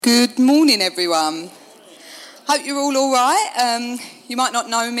Good morning, everyone. Hope you're all right. You might not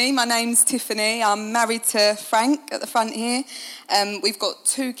know me. My name's Tiffany. I'm married to Frank at the front here. We've got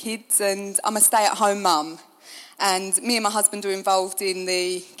 2 kids and I'm a stay-at-home mum. And me and my husband are involved in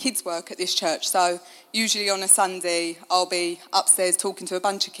the kids' work at this church. So usually on a Sunday, I'll be upstairs talking to a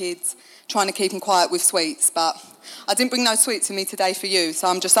bunch of kids, trying to keep them quiet with sweets. But I didn't bring no sweets with me today for you, so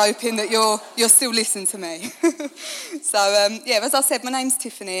I'm just hoping that you're still listening to me. So, as I said, my name's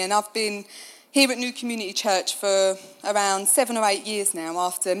Tiffany, and I've been here at New Community Church for around 7 or 8 years now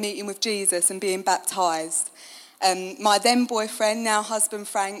after meeting with Jesus and being baptised. My then boyfriend, now husband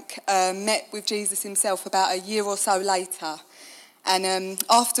Frank, met with Jesus himself about a year or so later. And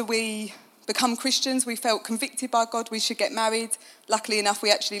after we become Christians, we felt convicted by God we should get married. Luckily enough, we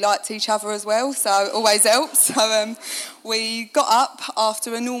actually liked each other as well, so it always helps. So we got up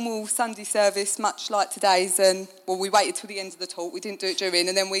after a normal Sunday service, much like today's, and we waited till the end of the talk. We didn't do it during,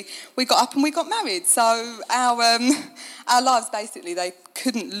 and then we got up and we got married. So our lives, basically, they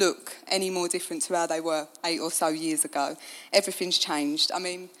couldn't look any more different to how they were 8 or so years ago. Everything's changed. I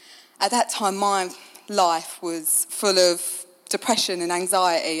mean, at that time, my life was full of depression and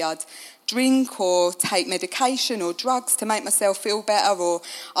anxiety. I'd drink or take medication or drugs to make myself feel better, or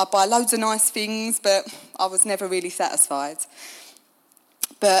I'd buy loads of nice things, but I was never really satisfied.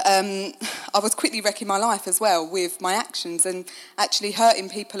 But I was quickly wrecking my life as well with my actions and actually hurting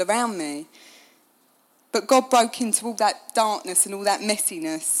people around me. But God broke into all that darkness and all that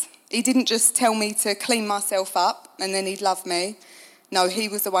messiness. He didn't just tell me to clean myself up and then he'd love me. No, he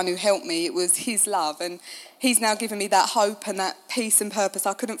was the one who helped me. It was his love, and he's now given me that hope and that peace and purpose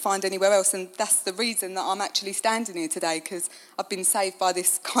I couldn't find anywhere else, and that's the reason that I'm actually standing here today, because I've been saved by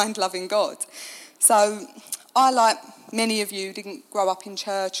this kind, loving God. So I, like many of you, didn't grow up in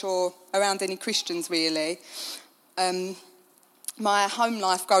church or around any Christians, really. My home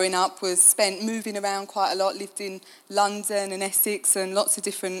life growing up was spent moving around quite a lot, lived in London and Essex and lots of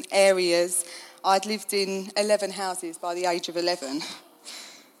different areas. I'd lived in 11 houses by the age of 11.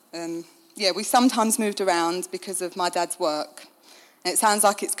 We sometimes moved around because of my dad's work. And it sounds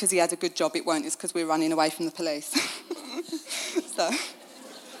like it's because he had a good job. It weren't. It's because we were running away from the police. So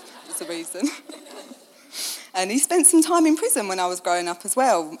that's the reason. And he spent some time in prison when I was growing up as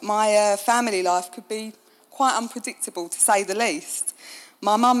well. My family life could be quite unpredictable, to say the least.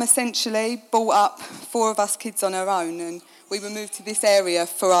 My mum essentially brought up 4 of us kids on her own, and we were moved to this area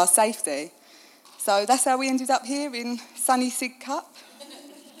for our safety. So that's how we ended up here in sunny Sidcup.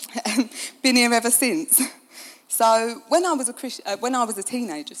 Been here ever since. So when I was a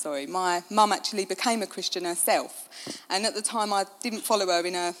teenager, my mum actually became a Christian herself. And at the time I didn't follow her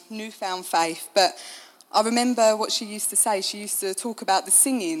in her newfound faith, but I remember what she used to say. She used to talk about the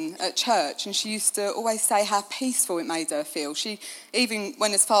singing at church, and she used to always say how peaceful it made her feel. She even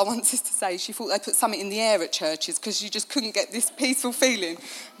went as far once as to say she thought they put something in the air at churches because she just couldn't get this peaceful feeling.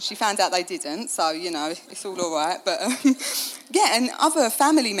 She found out they didn't, so, it's all right. But, and other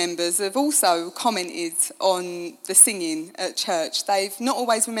family members have also commented on the singing at church. They've not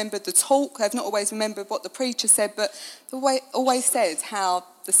always remembered the talk, they've not always remembered what the preacher said, but they always said how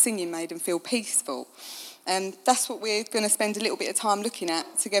the singing made them feel peaceful. And that's what we're going to spend a little bit of time looking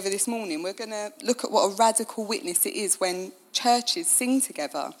at together this morning. We're going to look at what a radical witness it is when churches sing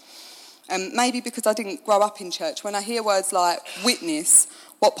together. Maybe because I didn't grow up in church, when I hear words like witness,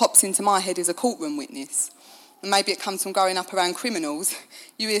 what pops into my head is a courtroom witness. And maybe it comes from growing up around criminals.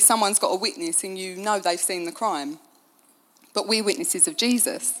 You hear someone's got a witness and you know they've seen the crime. But we're witnesses of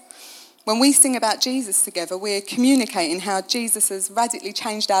Jesus. When we sing about Jesus together, we're communicating how Jesus has radically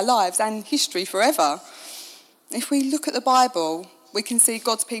changed our lives and history forever. If we look at the Bible, we can see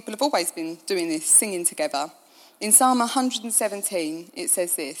God's people have always been doing this, singing together. In Psalm 117, it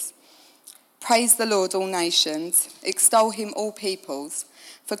says this: "Praise the Lord, all nations, extol him, all peoples,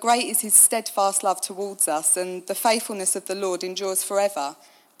 for great is his steadfast love towards us, and the faithfulness of the Lord endures forever.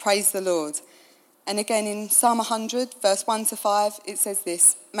 Praise the Lord." And again in Psalm 100, verse 1-5, it says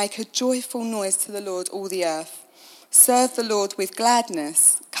this: "Make a joyful noise to the Lord, all the earth. Serve the Lord with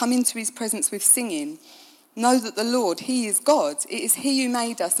gladness. Come into his presence with singing. Know that the Lord, he is God. It is he who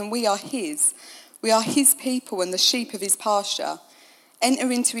made us, and we are his. We are his people and the sheep of his pasture.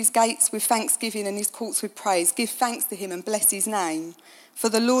 Enter into his gates with thanksgiving and his courts with praise. Give thanks to him and bless his name. For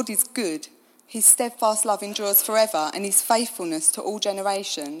the Lord is good. His steadfast love endures forever, and his faithfulness to all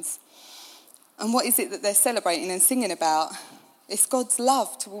generations." And what is it that they're celebrating and singing about? It's God's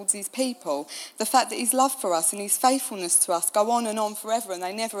love towards his people. The fact that his love for us and his faithfulness to us go on and on forever, and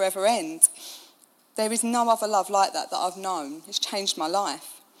they never ever end. There is no other love like that I've known. It's changed my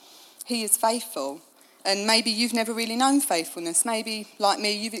life. He is faithful. And maybe you've never really known faithfulness. Maybe, like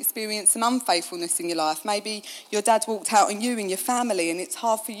me, you've experienced some unfaithfulness in your life. Maybe your dad walked out on you and your family, and it's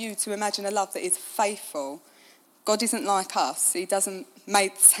hard for you to imagine a love that is faithful. God isn't like us. He doesn't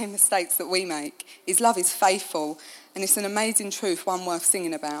make the same mistakes that we make. His love is faithful, and it's an amazing truth, one worth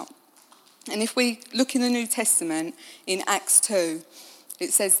singing about. And if we look in the New Testament, in Acts 2,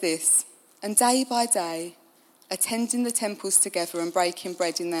 it says this: "And day by day, attending the temples together and breaking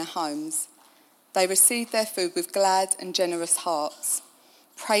bread in their homes, they received their food with glad and generous hearts,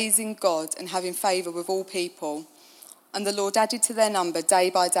 praising God and having favour with all people. And the Lord added to their number day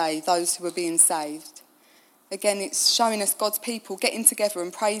by day those who were being saved." Again, it's showing us God's people getting together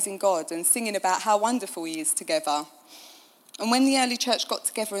and praising God and singing about how wonderful he is together. And when the early church got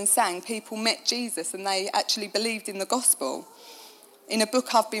together and sang, people met Jesus and they actually believed in the gospel. In a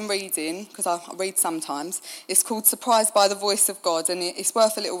book I've been reading, because I read sometimes, it's called Surprised by the Voice of God, and it's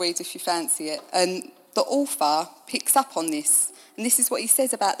worth a little read if you fancy it. And the author picks up on this, and this is what he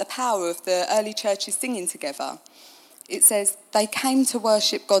says about the power of the early churches singing together. It says, "They came to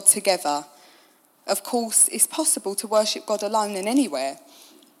worship God together. Of course, it's possible to worship God alone and anywhere,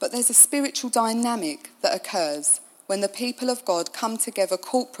 but there's a spiritual dynamic that occurs when the people of God come together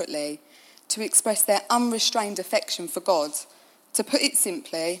corporately to express their unrestrained affection for God. To put it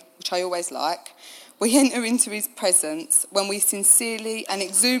simply, which I always like, we enter into his presence when we sincerely and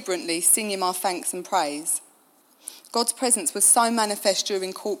exuberantly sing him our thanks and praise." God's presence was so manifest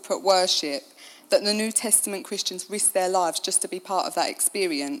during corporate worship that the New Testament Christians risked their lives just to be part of that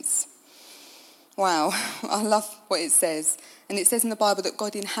experience. Wow, I love what it says. And it says in the Bible that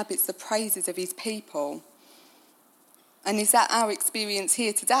God inhabits the praises of his people. And is that our experience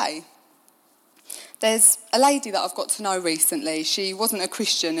here today? There's a lady that I've got to know recently. She wasn't a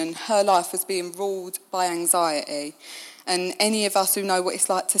Christian and her life was being ruled by anxiety. And any of us who know what it's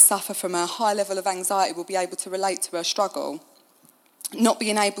like to suffer from a high level of anxiety will be able to relate to her struggle. Not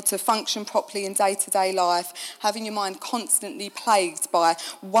being able to function properly in day-to-day life, having your mind constantly plagued by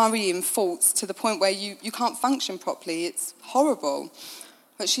worrying thoughts to the point where you can't function properly. It's horrible.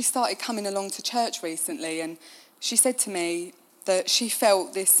 But she started coming along to church recently, and she said to me that she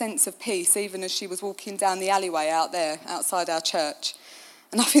felt this sense of peace even as she was walking down the alleyway out there outside our church.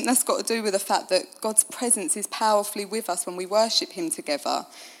 And I think that's got to do with the fact that God's presence is powerfully with us when we worship him together.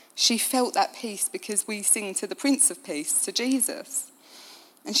 She felt that peace because we sing to the Prince of Peace, to Jesus.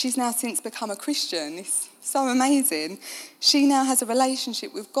 And she's now since become a Christian. It's so amazing. She now has a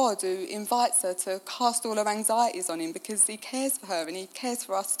relationship with God who invites her to cast all her anxieties on him because he cares for her and he cares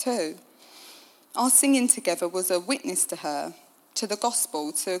for us too. Our singing together was a witness to her, to the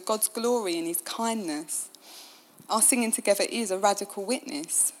gospel, to God's glory and his kindness. Our singing together is a radical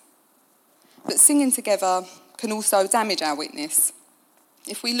witness. But singing together can also damage our witness.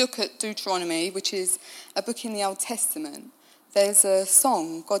 If we look at Deuteronomy, which is a book in the Old Testament, there's a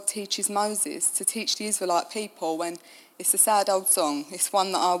song God teaches Moses to teach the Israelite people, and it's a sad old song. It's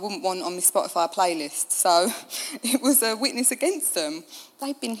one that I wouldn't want on my Spotify playlist. So it was a witness against them.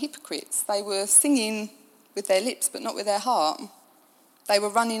 They'd been hypocrites. They were singing with their lips but not with their heart. They were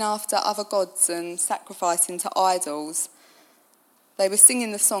running after other gods and sacrificing to idols. They were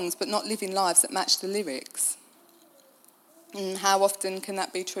singing the songs but not living lives that matched the lyrics. And how often can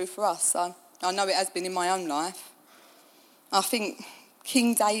that be true for us? I know it has been in my own life. I think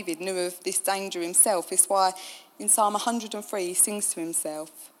King David knew of this danger himself. It's why in Psalm 103 he sings to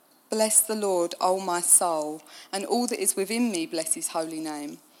himself, "Bless the Lord, O my soul, and all that is within me, bless his holy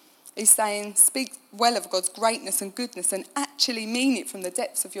name." He's saying, speak well of God's greatness and goodness and actually mean it from the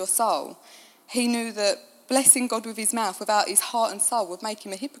depths of your soul. He knew that blessing God with his mouth without his heart and soul would make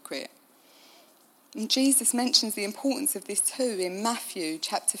him a hypocrite. And Jesus mentions the importance of this too in Matthew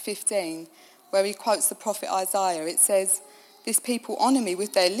chapter 15, where he quotes the prophet Isaiah. It says, "This people honour me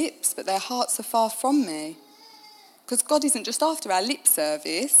with their lips, but their hearts are far from me." Because God isn't just after our lip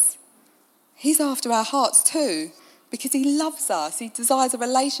service, he's after our hearts too, because he loves us. He desires a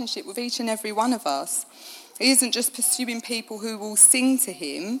relationship with each and every one of us. He isn't just pursuing people who will sing to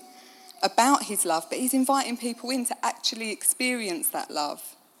him about his love, but he's inviting people in to actually experience that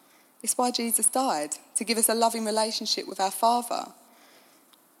love. It's why Jesus died, to give us a loving relationship with our Father.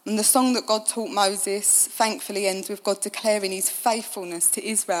 And the song that God taught Moses thankfully ends with God declaring his faithfulness to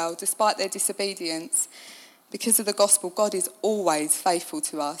Israel despite their disobedience. Because of the gospel, God is always faithful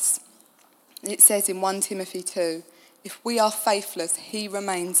to us. It says in 1 Timothy 2, if we are faithless, he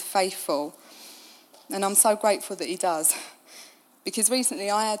remains faithful. And I'm so grateful that he does. Because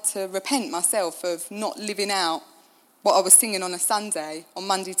recently I had to repent myself of not living out what I was singing on a Sunday, on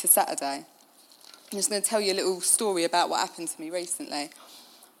Monday to Saturday. I'm just going to tell you a little story about what happened to me recently.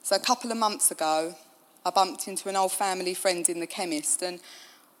 So a couple of months ago, I bumped into an old family friend in the chemist, and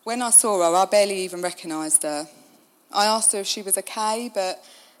when I saw her, I barely even recognised her. I asked her if she was okay, but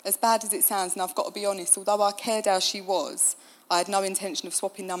as bad as it sounds, and I've got to be honest, although I cared how she was, I had no intention of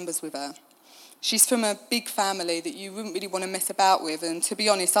swapping numbers with her. She's from a big family that you wouldn't really want to mess about with, and to be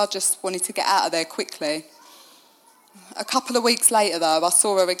honest, I just wanted to get out of there quickly. A couple of weeks later, though, I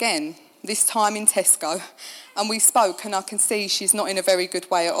saw her again, this time in Tesco, and we spoke, and I can see she's not in a very good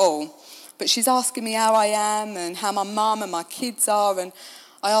way at all. But she's asking me how I am and how my mum and my kids are, and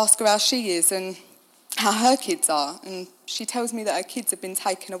I ask her how she is and how her kids are, and she tells me that her kids have been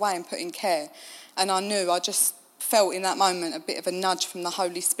taken away and put in care. And I just felt in that moment a bit of a nudge from the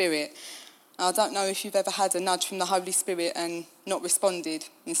Holy Spirit. I don't know if you've ever had a nudge from the Holy Spirit and not responded.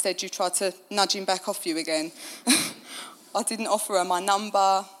 Instead, you tried to nudge him back off you again. I didn't offer her my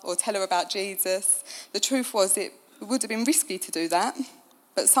number or tell her about Jesus. The truth was it would have been risky to do that,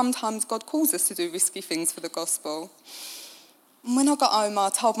 but sometimes God calls us to do risky things for the gospel. And when I got home, I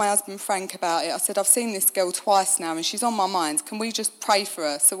told my husband Frank about it. I said, I've seen this girl twice now and she's on my mind. Can we just pray for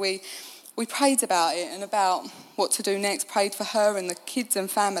her? So we prayed about it and about what to do next, prayed for her and the kids and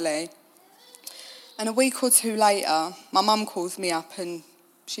family. And a week or two later, my mum calls me up and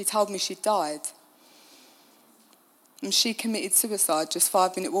she told me she'd died. And she committed suicide just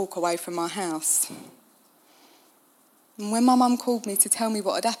 5-minute walk away from my house. And when my mum called me to tell me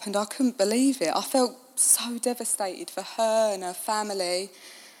what had happened, I couldn't believe it. I felt so devastated for her and her family.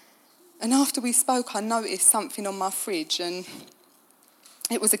 And after we spoke, I noticed something on my fridge, and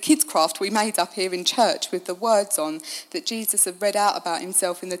it was a kids' craft we made up here in church with the words on that Jesus had read out about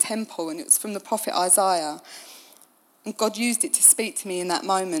himself in the temple, and it was from the prophet Isaiah. And God used it to speak to me in that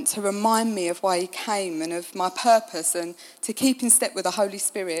moment, to remind me of why he came and of my purpose, and to keep in step with the Holy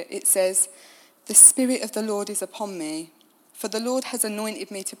Spirit. It says, "The Spirit of the Lord is upon me, for the Lord has anointed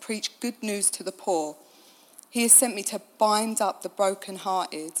me to preach good news to the poor. He has sent me to bind up the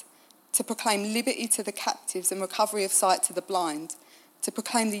brokenhearted, to proclaim liberty to the captives and recovery of sight to the blind, to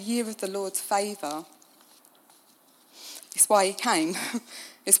proclaim the year of the Lord's favour." It's why he came.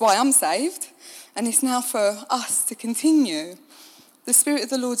 It's why I'm saved. And it's now for us to continue. The Spirit of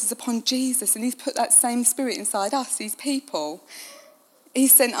the Lord is upon Jesus, and he's put that same Spirit inside us, his people. He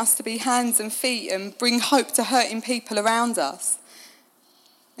sent us to be hands and feet and bring hope to hurting people around us.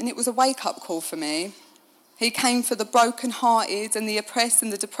 And it was a wake-up call for me. He came for the broken-hearted and the oppressed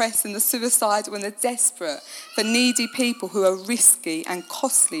and the depressed and the suicidal and the desperate, for needy people who are risky and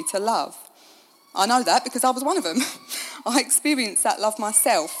costly to love. I know that because I was one of them. I experienced that love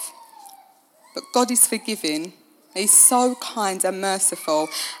myself. But God is forgiving. He's so kind and merciful.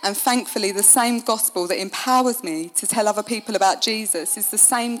 And thankfully, the same gospel that empowers me to tell other people about Jesus is the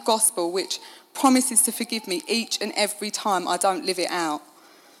same gospel which promises to forgive me each and every time I don't live it out.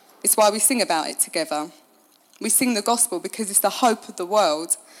 It's why we sing about it together. We sing the gospel because it's the hope of the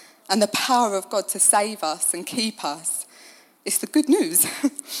world and the power of God to save us and keep us. It's the good news.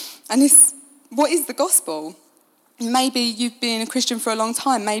 And what is the gospel? Maybe you've been a Christian for a long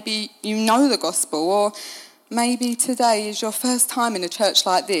time. Maybe you know the gospel, or maybe today is your first time in a church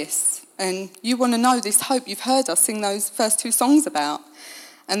like this and you want to know this hope you've heard us sing those first 2 songs about.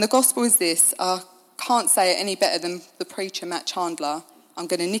 And the gospel is this. I can't say it any better than the preacher Matt Chandler. I'm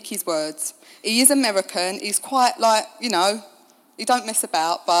going to nick his words. He is American. He's quite like, he don't mess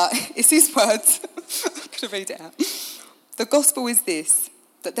about, but it's his words. I'm going to read it out. The gospel is this,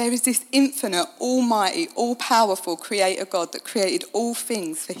 that there is this infinite, almighty, all-powerful creator God that created all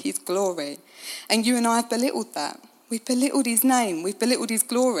things for his glory. And you and I have belittled that. We've belittled his name. We've belittled his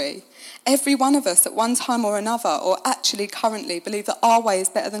glory. Every one of us at one time or another, or actually currently, believe that our way is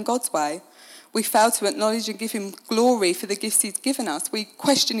better than God's way. We fail to acknowledge and give him glory for the gifts he's given us. We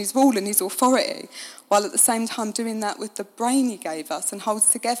question his rule and his authority, while at the same time doing that with the brain he gave us and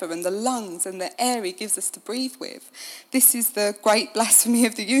holds together, and the lungs and the air he gives us to breathe with. This is the great blasphemy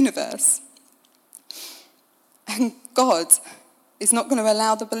of the universe. And God is not going to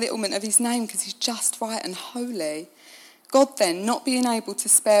allow the belittlement of his name because he's just, right and holy. God then, not being able to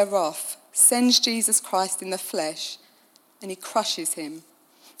spare wrath, sends Jesus Christ in the flesh and he crushes him.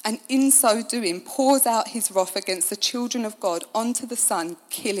 And in so doing, pours out his wrath against the children of God onto the Son,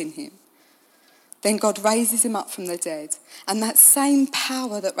 killing him. Then God raises him up from the dead. And that same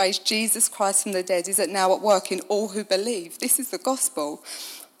power that raised Jesus Christ from the dead is now at work in all who believe. This is the gospel,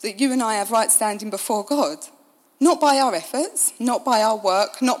 that you and I have right standing before God. Not by our efforts, not by our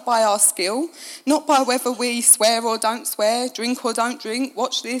work, not by our skill, not by whether we swear or don't swear, drink or don't drink,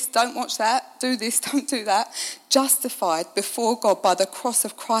 watch this, don't watch that, do this, don't do that. justified before God by the cross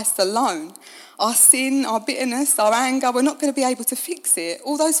of Christ alone. Our sin, our bitterness, our anger, we're not going to be able to fix it.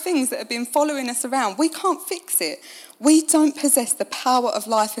 All those things that have been following us around, we can't fix it. We don't possess the power of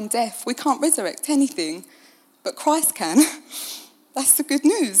life and death. We can't resurrect anything, but Christ can. That's the good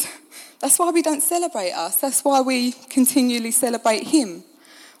news. That's why we don't celebrate us. That's why we continually celebrate him.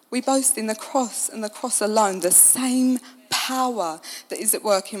 We boast in the cross and the cross alone. The same power that is at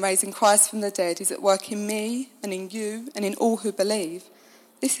work in raising Christ from the dead is at work in me and in you and in all who believe.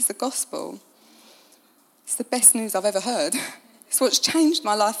 This is the gospel. It's the best news I've ever heard. It's what's changed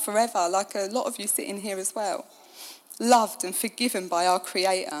my life forever, like a lot of you sitting here as well. Loved and forgiven by our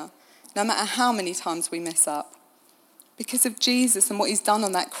Creator, no matter how many times we mess up. Because of Jesus and what he's done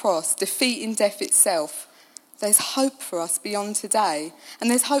on that cross, defeating death itself, there's hope for us beyond today. And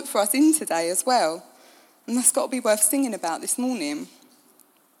there's hope for us in today as well. And that's got to be worth singing about this morning.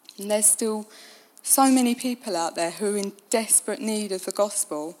 And there's still so many people out there who are in desperate need of the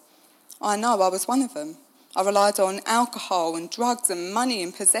gospel. I know I was one of them. I relied on alcohol and drugs and money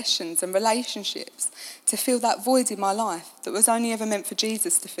and possessions and relationships to fill that void in my life that was only ever meant for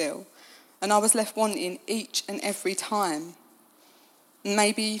Jesus to fill. And I was left wanting each and every time. And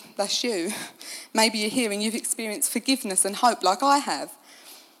maybe that's you. Maybe you're here and you've experienced forgiveness and hope like I have.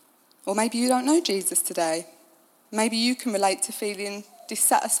 Or maybe you don't know Jesus today. Maybe you can relate to feeling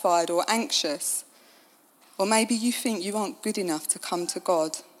dissatisfied or anxious. Or maybe you think you aren't good enough to come to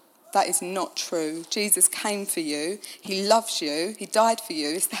God. That is not true. Jesus came for you. He loves you. He died for you.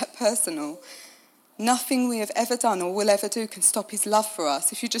 It's that personal. Nothing we have ever done or will ever do can stop his love for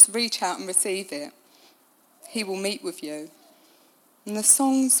us if you just reach out and receive it. He will meet with you. And the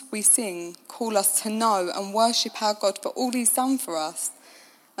songs we sing call us to know and worship our God for all he's done for us.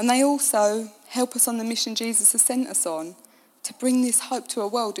 And they also help us on the mission Jesus has sent us on, to bring this hope to a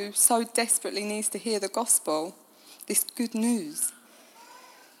world who so desperately needs to hear the gospel, this good news.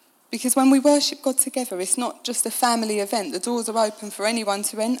 Because when we worship God together, it's not just a family event. The doors are open for anyone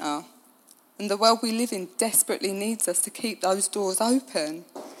to enter. And the world we live in desperately needs us to keep those doors open.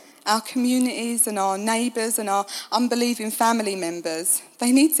 Our communities and our neighbours and our unbelieving family members,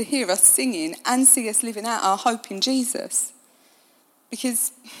 they need to hear us singing and see us living out our hope in Jesus.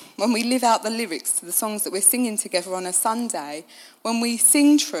 Because when we live out the lyrics to the songs that we're singing together on a Sunday, when we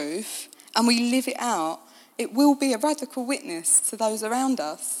sing truth and we live it out, it will be a radical witness to those around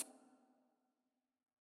us.